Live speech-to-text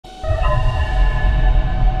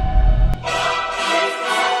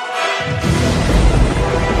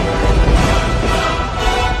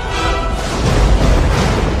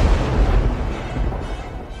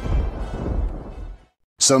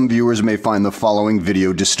some viewers may find the following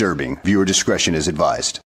video disturbing. Viewer discretion is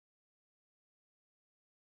advised.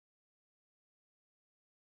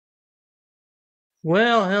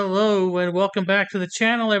 Well, hello and welcome back to the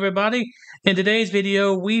channel, everybody. In today's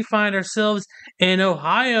video, we find ourselves in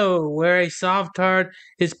Ohio, where a Sovtard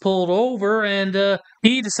is pulled over and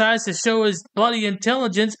he decides to show his bloody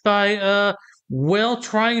intelligence by,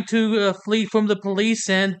 trying to flee from the police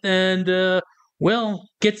and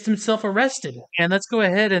gets himself arrested. And let's go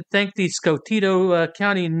ahead and thank the Scotito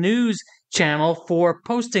County News channel for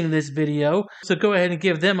posting this video. So go ahead and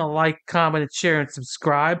give them a like, comment, and share, and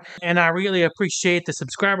subscribe. And I really appreciate the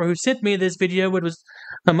subscriber who sent me this video. It was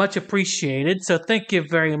much appreciated. So thank you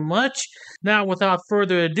very much. Now, without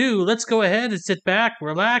further ado, let's go ahead and sit back,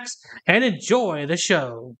 relax, and enjoy the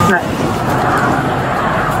show.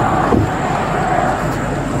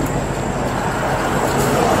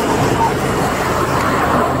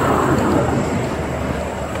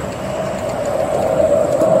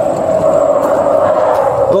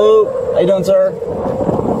 Hello, how you doing, sir?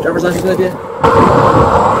 Driver's license with you?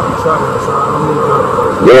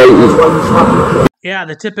 Yeah,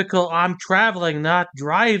 the typical "I'm traveling, not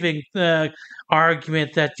driving"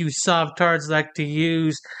 argument that you Sovtards like to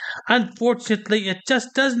use. Unfortunately, it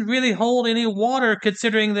just doesn't really hold any water,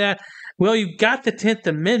 considering that, well, you've got the 10th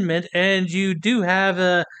Amendment, and you do have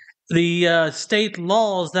the state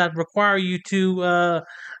laws that require you to,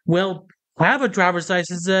 have a driver's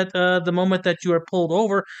license at the moment that you are pulled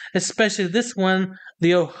over, especially this one,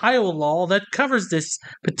 the Ohio law that covers this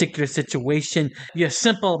particular situation. You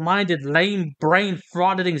simple-minded, lame-brain,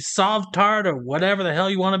 frauding Sovtard, or whatever the hell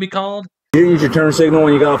you want to be called. You didn't use your turn signal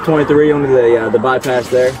when you got off 23 onto the bypass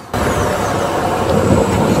there?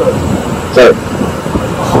 Sir.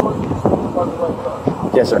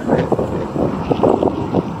 Yes, sir.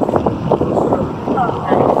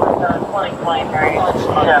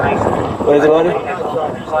 What is it, buddy?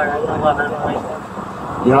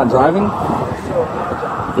 You're not driving?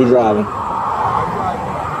 You're driving.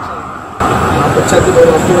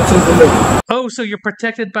 Oh, so you're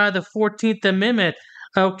protected by the 14th Amendment.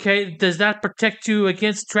 Okay, does that protect you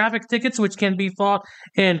against traffic tickets, which can be fought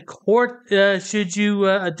in court should you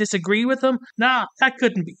disagree with them? Nah, that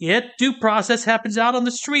couldn't be it. Due process happens out on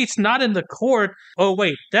the streets, not in the court. Oh,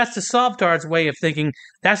 wait, that's the Sovtard's way of thinking.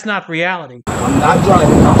 That's not reality. I'm not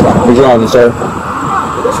driving. You're driving, sir. If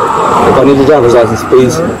I need your driver's license,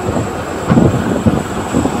 please. I'm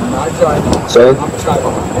not driving. Sir? I'm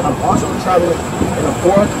traveling. And I'm also traveling in a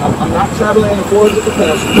Ford. I'm not traveling in a Ford with the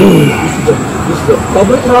passenger. This is a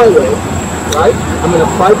public highway, right? I'm in a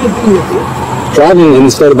private vehicle. Driving in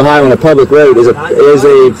the state of Ohio on a public road is a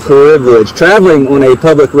privilege. Traveling on a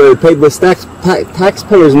public road paid with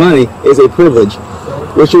taxpayers' money is a privilege,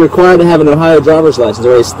 which you're required to have an Ohio driver's license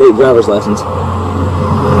or a state driver's license.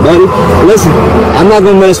 Buddy, listen, I'm not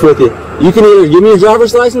going to mess with you. You can either give me your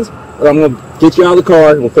driver's license or I'm going to get you out of the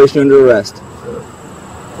car and we'll place you under arrest.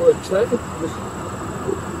 For traffic?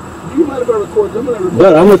 Do you mind if I record?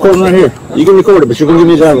 But I'm recording right here. You can record it, but you're going to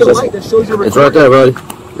give me your driver's license. It's right there, buddy.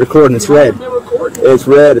 Recording. It's red. It's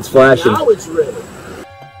red. It's flashing. Now it's red.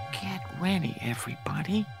 Get ready,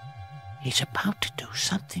 everybody. He's about to do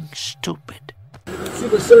something stupid. See,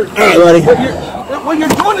 but sir, all right, buddy. What you're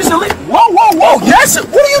doing is illegal. Whoa, whoa, whoa! Yes,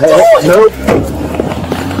 what are you doing? Nope.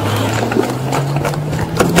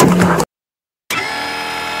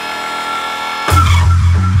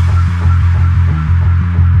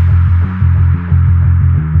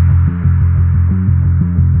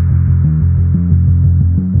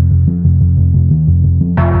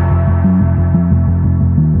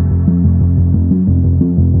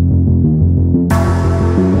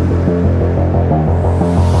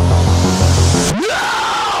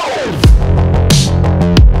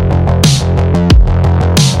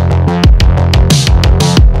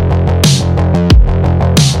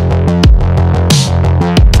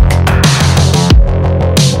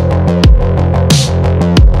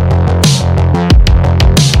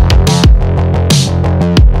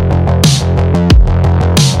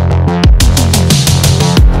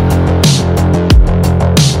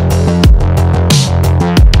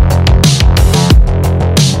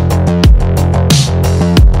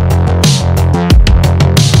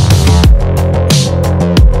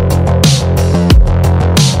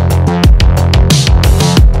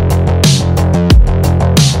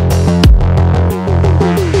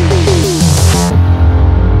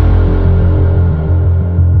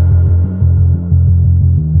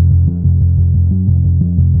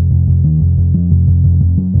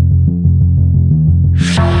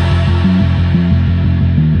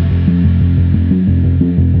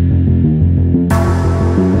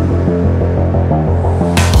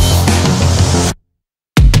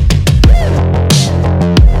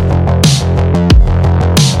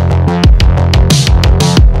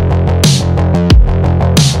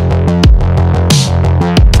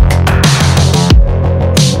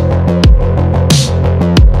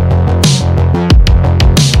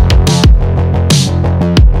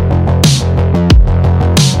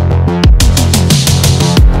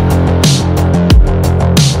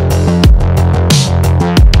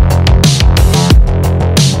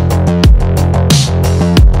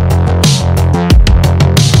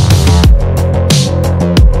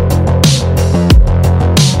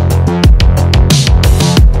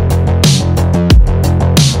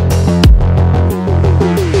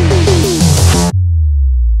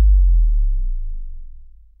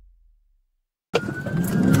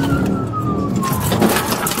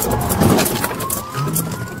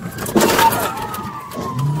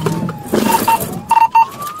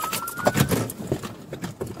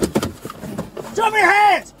 Show me your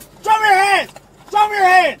hands! Show me your hands! Show me your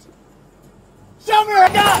hands! Show me your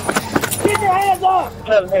hands! Keep your hands off!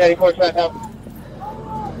 784 track out.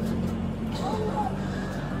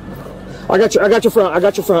 I got your front. I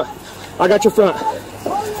got your front. I got your front.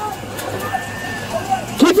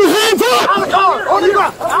 Keep your hands up! On the car! On the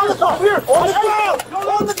ground! On the car! Here! On the ground!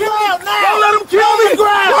 On the ground now! Don't let him kill me!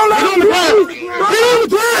 Don't let him kill me! Get on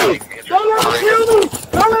the ground! Don't let him kill me!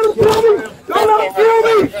 Don't let him kill me! Don't let him kill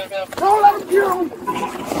me! Don't let him kill me!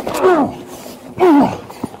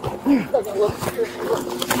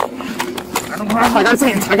 I got his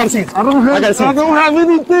hands. I got his hands. I don't have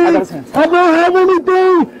anything. I don't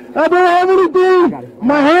have anything.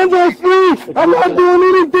 My hands are free. I'm not doing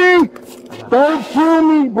anything. Don't kill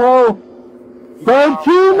me, bro. Don't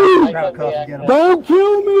kill me. Don't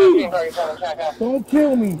kill me. Don't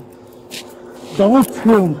kill me. Don't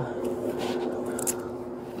kill me.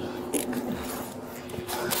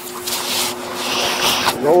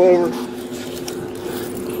 Roll over.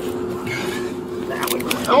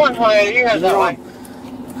 I want to try it. You guys that way.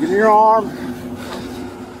 Give me your arm.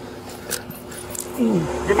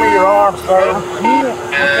 Give me your arm, sir.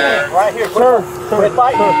 Right here, sir. Quit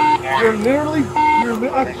fighting. You're literally,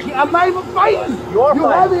 I'm not even fighting. You are fighting. You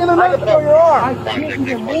have the internet for your arm. I can't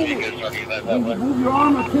even move it. When you move your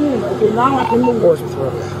arm, I can. Okay, now I can move it.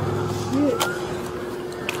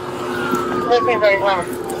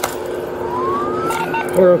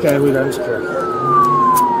 We're okay. We got his care.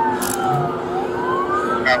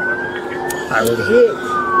 Shit.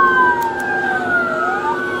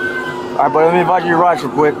 Alright, but let me invite you to ride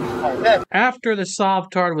real quick. After the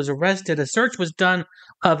Sovtard was arrested, a search was done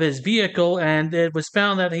of his vehicle, and it was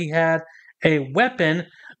found that he had a weapon,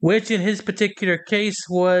 which in his particular case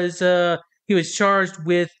was he was charged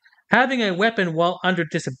with having a weapon while under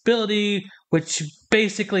disability, which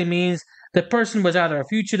basically means the person was either a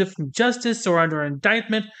fugitive from justice or under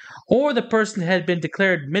indictment, or the person had been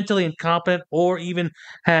declared mentally incompetent or even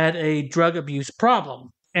had a drug abuse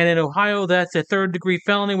problem. And in Ohio, that's a third-degree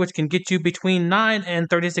felony, which can get you between 9 and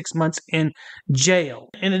 36 months in jail.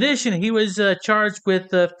 In addition, he was charged with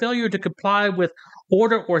failure to comply with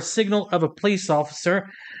order or signal of a police officer,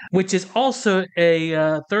 which is also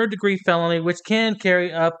a third-degree felony, which can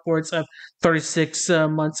carry upwards of 36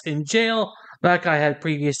 months in jail, like I had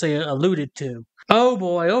previously alluded to. Oh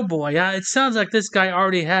boy, yeah, it sounds like this guy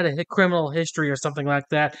already had a criminal history or something like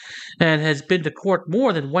that and has been to court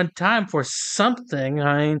more than one time for something.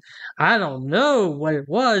 I mean, I don't know what it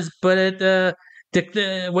was, but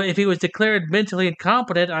if he was declared mentally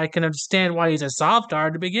incompetent, I can understand why he's a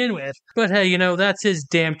Sovtard to begin with. But hey, you know, that's his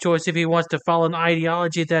damn choice if he wants to follow an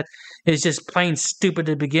ideology that is just plain stupid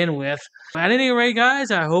to begin with. At any rate, guys,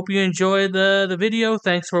 I hope you enjoyed the video.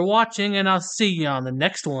 Thanks for watching, and I'll see you on the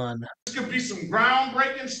next one. This could be some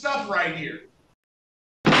groundbreaking stuff right here.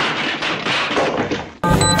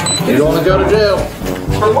 You don't want to go to jail.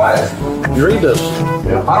 For what? You read this. I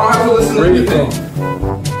don't have to listen to anything.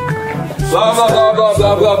 Blah, blah, blah, blah,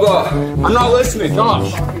 blah, blah, blah. I'm not listening,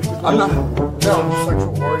 gosh. I'm not. No,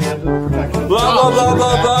 sexual oriented protection. Blah, blah, blah,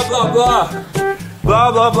 blah, blah, blah, blah.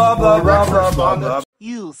 Blah, blah, blah, blah, blah, blah, blah, blah.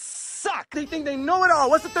 You suck. They think they know it all.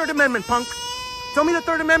 What's the Third Amendment, punk? Tell me the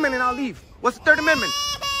Third Amendment and I'll leave. What's the Third Amendment?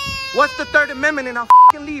 What's the Third Amendment and I'll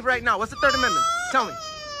f***ing leave right now. What's the Third Amendment? Tell me.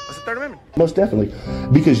 What's the Third Amendment? Most definitely.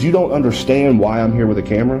 Because you don't understand why I'm here with a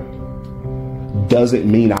camera doesn't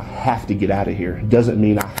mean I have to get out of here. Doesn't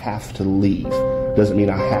mean I have to leave. Doesn't mean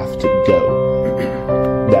I have to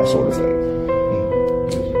go. That sort of thing.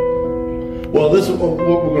 Well, this is what we're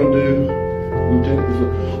going to do, Lieutenant.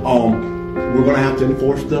 We're going to have to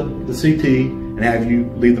enforce the CT and have you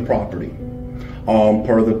leave the property.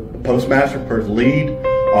 Per the postmaster, per the lead,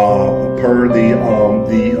 per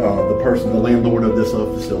the person, the landlord of this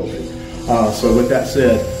facility. So with that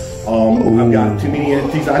said, I've got too many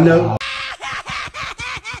entities I know.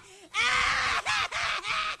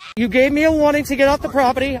 You gave me a warning to get off the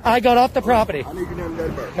property. I got off the property. I need your name and date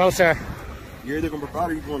of birth. No, sir. You're either going to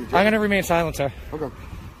provide or you're going to jail. I'm going to remain silent, sir. Okay.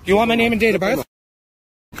 You want my name and date of birth?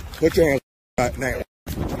 Put your hands right now.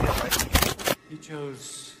 He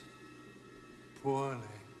chose poorly.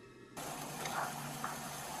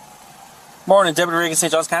 Morning, Deputy Reagan,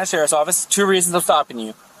 St. Johns County Sheriff's Office. 2 reasons I'm stopping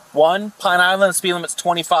you. 1, Pine Island, speed limit's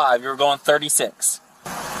 25. You were going 36.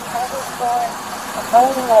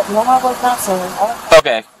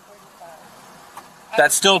 Okay.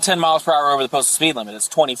 That's still 10 miles per hour over the posted speed limit. It's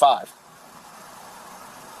 25.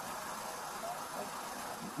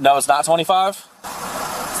 No, it's not 25? So,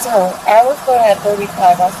 I was going at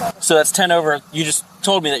 35. So that's 10 over. You just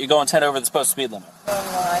told me that you're going 10 over the posted speed limit. No,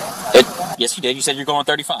 I didn't Yes, you did. You said you're going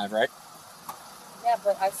 35, right? Yeah,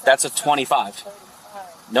 but I said That's a 25.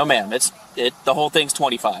 No, ma'am. The whole thing's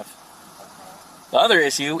 25. The other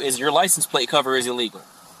issue is your license plate cover is illegal.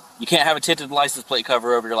 You can't have a tinted license plate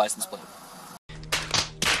cover over your license plate.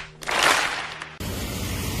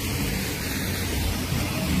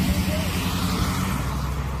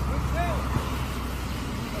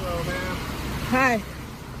 Hello, ma'am. Hi.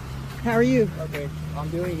 How are you? Okay, I'm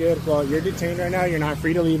doing good. Well, you're detained right now. You're not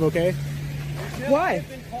free to leave, okay? Why? I've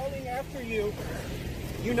been calling after you.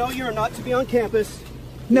 You know you're not to be on campus.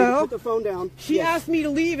 No. Put the phone down. She asked me to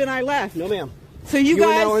leave and I left. No, ma'am. So you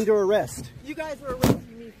guys are now under arrest. You guys were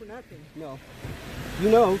arresting me for nothing. No. You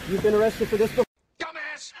know you've been arrested for this before.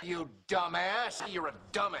 Dumbass! You dumbass! You're a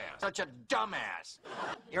dumbass. Such a dumbass.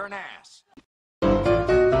 You're an ass.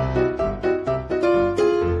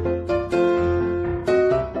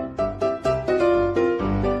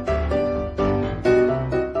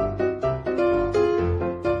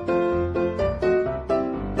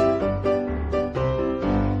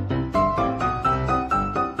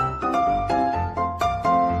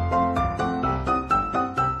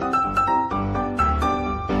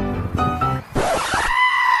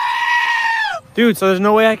 Dude, so there's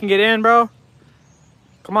no way I can get in, bro?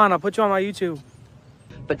 Come on, I'll put you on my YouTube.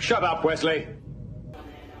 But shut up, Wesley.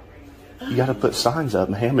 You gotta put signs up,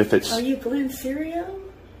 ma'am, if it's... Are you Glenn Serio?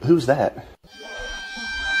 Who's that?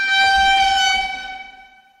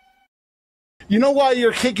 You know why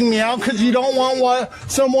you're kicking me out? Because you don't want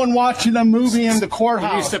someone watching a movie in the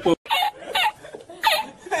courthouse.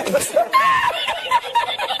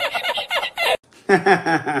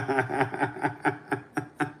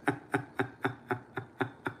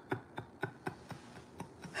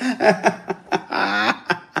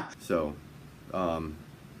 So,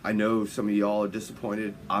 I know some of y'all are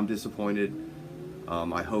disappointed. I'm disappointed.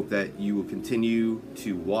 I hope that you will continue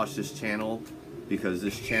to watch this channel because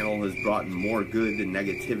this channel has brought more good than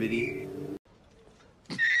negativity.